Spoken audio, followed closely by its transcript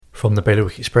From the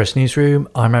Bailiwick Express newsroom,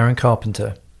 I'm Aaron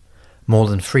Carpenter. More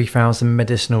than 3,000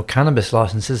 medicinal cannabis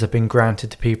licences have been granted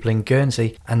to people in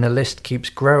Guernsey, and the list keeps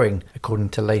growing, according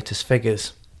to latest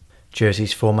figures.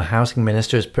 Jersey's former housing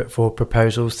minister has put forward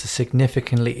proposals to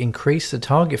significantly increase the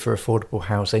target for affordable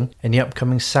housing in the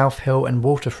upcoming South Hill and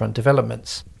waterfront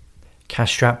developments.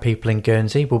 Cash-strapped people in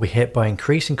Guernsey will be hit by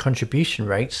increasing contribution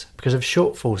rates because of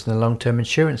shortfalls in the long-term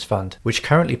insurance fund, which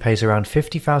currently pays around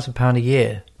 £50,000 a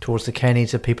year towards the care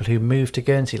needs of people who move to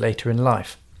Guernsey later in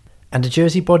life. And a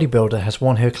Jersey bodybuilder has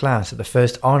won her class at the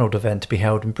first Arnold event to be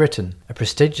held in Britain, a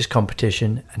prestigious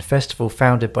competition and festival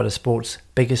founded by the sport's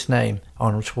biggest name,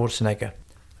 Arnold Schwarzenegger.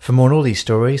 For more on all these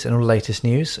stories and all the latest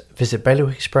news, visit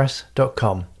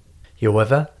bailiwickexpress.com. Your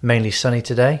weather, mainly sunny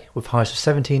today with highs of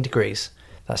 17 degrees.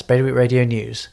 That's Bailiwick Radio News.